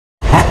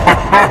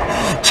I've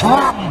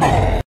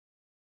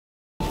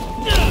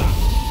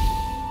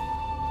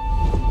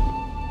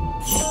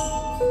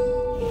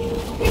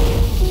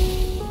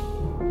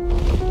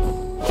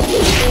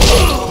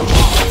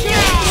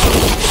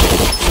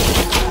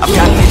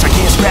got an itch I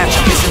can't scratch,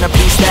 I'm missing a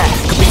piece that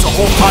completes a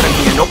whole part of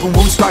me, an open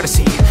wound scar to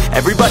see.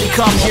 Everybody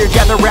come here,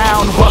 gather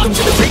round, welcome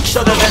to the freak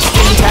show, the best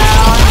in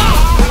town.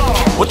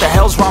 What the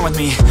hell's wrong with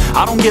me?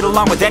 I don't get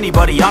along with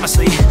anybody,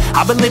 honestly.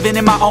 I've been living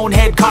in my own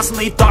head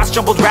constantly, thoughts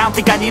jumbled round,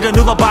 think I need a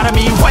new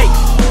lobotomy. Wait,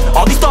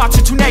 all these thoughts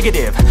are too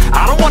negative,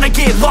 I don't wanna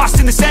get lost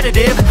in the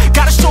sedative.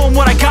 Gotta show them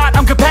what I got,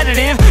 I'm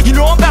competitive. You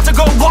know I'm about to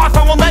go off,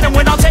 I won't let them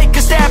win, I'll take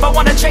a stab. I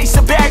wanna chase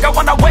a bag, I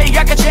wanna weigh,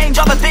 I can change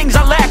all the things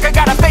I lack. I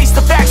gotta face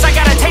the facts, I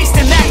gotta taste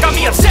and knack. Got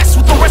me obsessed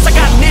with the rest, I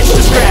got an itch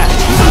to scratch.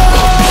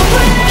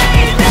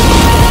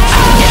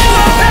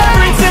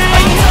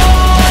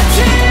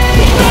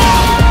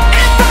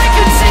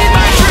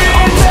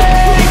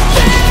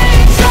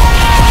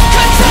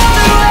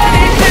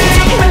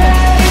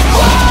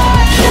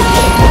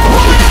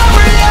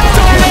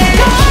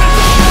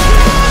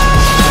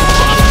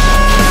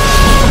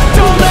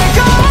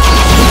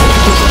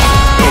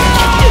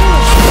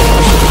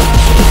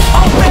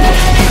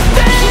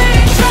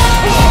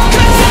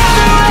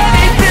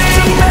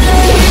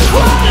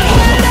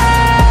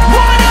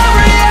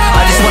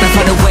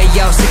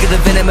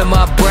 In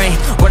my brain,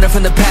 running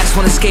from the past,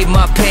 wanna escape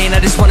my pain.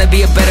 I just wanna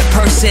be a better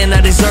person,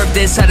 I deserve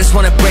this, I just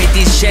wanna break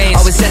these chains.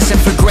 Always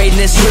asking for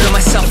greatness, true to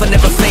myself, I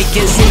never fake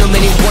it. Seen too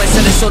many boys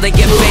that are so they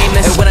get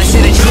famous, and when I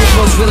say the truth,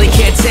 most really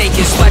can't take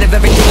it. In spite of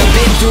everything I've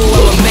been through,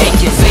 I'ma make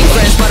it. Fake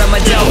friends, part of my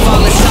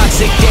downfall is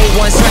toxic. Day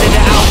one, started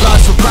to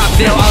outlaws for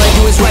profit. Now all I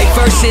do is write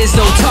verses,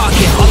 no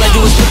talking. All I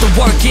do is put the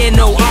work in,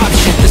 no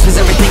option. This was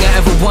everything I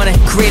ever wanted,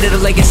 created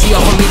a legacy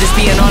off of me, just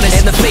being honest.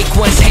 And the fake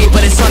ones hate,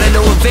 but it's all to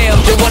no avail.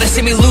 They wanna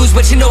see me lose,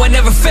 but you know I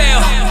never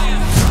fail.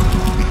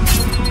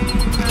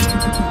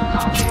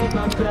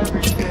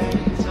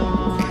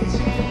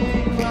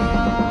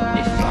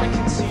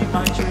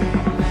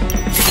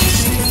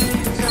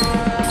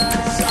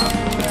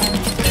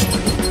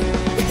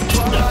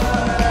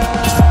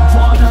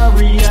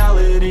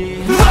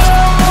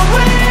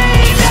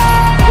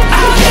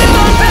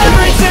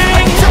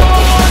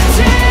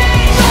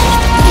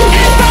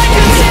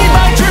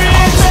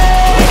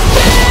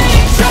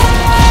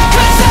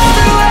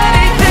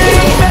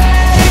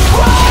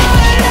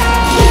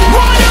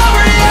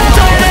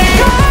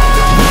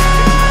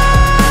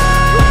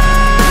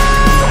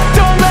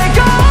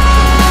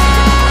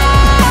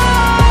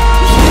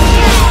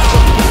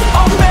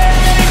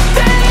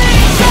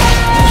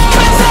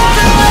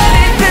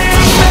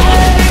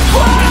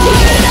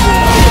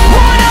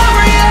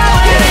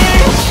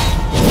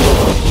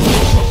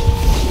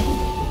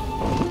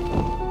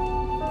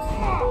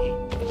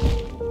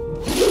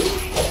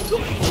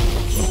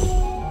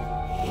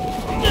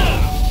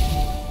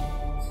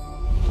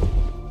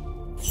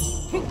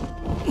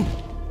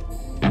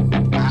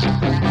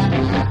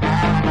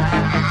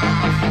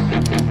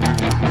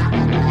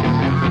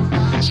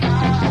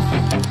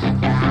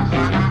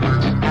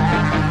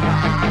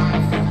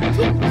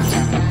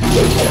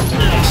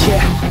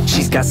 Yeah,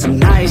 she's got some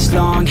nice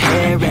long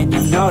hair, and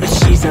you know that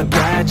she's a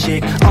bad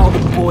chick. All the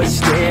boys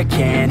stare,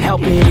 can't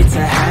help it, it's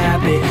a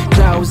habit.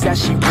 Clothes that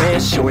she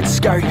wears, short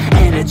skirt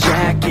and a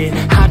jacket.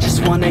 I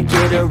just wanna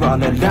get her all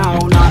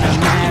alone on a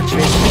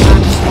mattress. I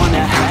just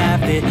wanna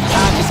have it,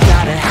 I just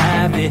gotta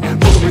have it.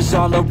 Rumors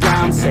all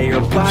around say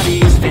her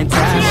body is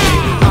fantastic.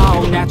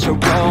 All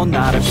natural,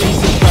 not a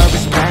piece of fur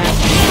is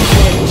plastic.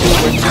 Head to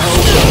her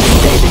toes,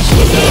 say that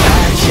she's a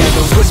bad chick. Yeah,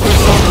 the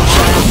whispers all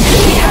around,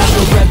 she has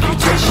a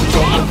reputation.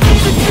 Don't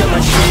believe it till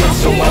I see it,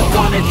 so I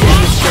want a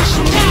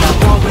demonstration. And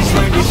I've always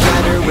learned it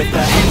better with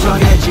a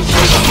hands-on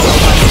education. So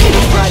I need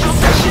a private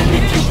session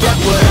if you get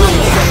what I'm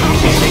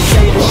saying. And they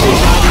say the shit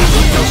not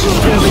easy, no, she's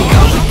really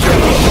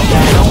complicated.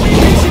 That only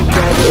makes it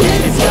better,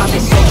 and it's got me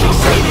so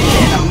fixated.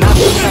 And I'm not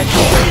the type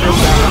to wait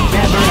around, I'm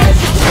never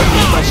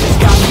hesitating. But she's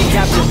got me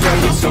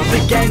captivated, so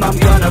the game I'm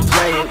gonna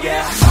play it,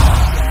 yeah.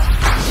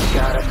 She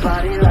got a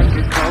body like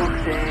a coke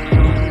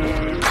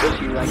thing,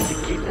 she likes to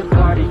keep the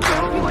party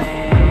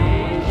going.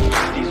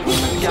 These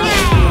women got me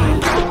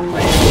feeling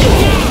lonely,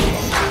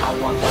 I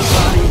want that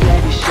body,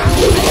 baby, show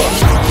me.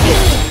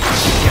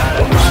 She got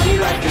a body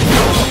like a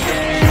coke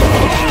thing,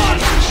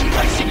 she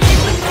likes to keep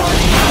the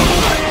party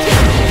going.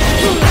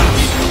 These women got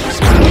me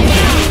feeling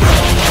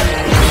lonely,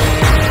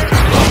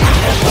 I want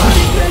that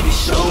body, baby,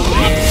 show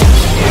me.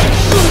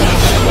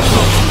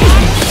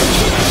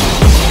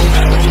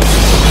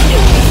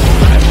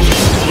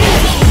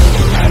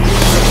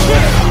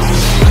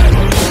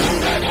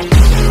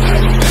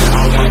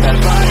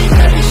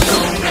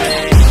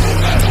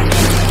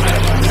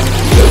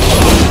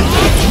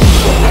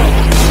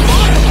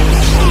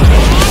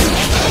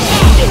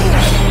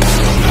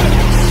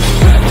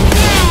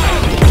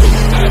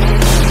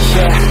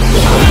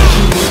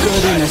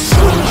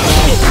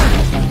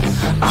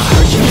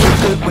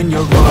 When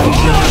you're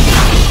undressed,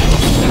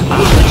 I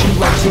heard you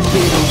like to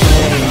get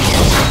away,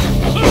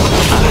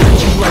 I heard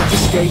you like to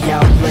stay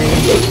out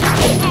late,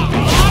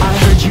 I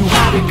heard you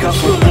had a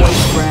couple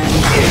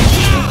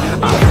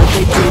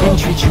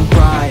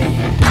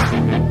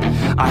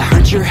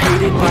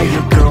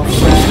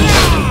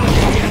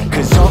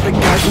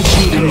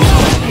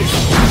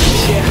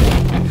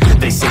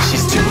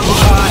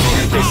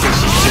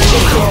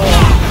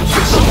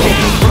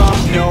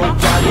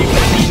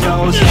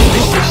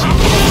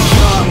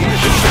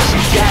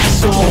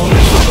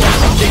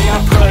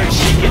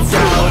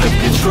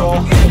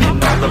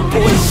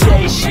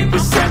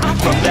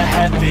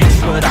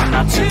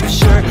not too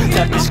sure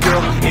that this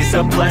girl is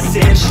a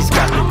blessing. She's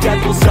got the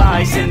devil's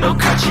eyes and they'll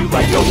cut you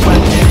like a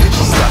weapon.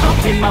 She's stuck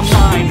up in my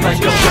mind like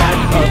a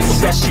bad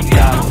obsession.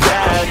 Got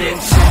bad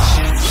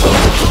intentions.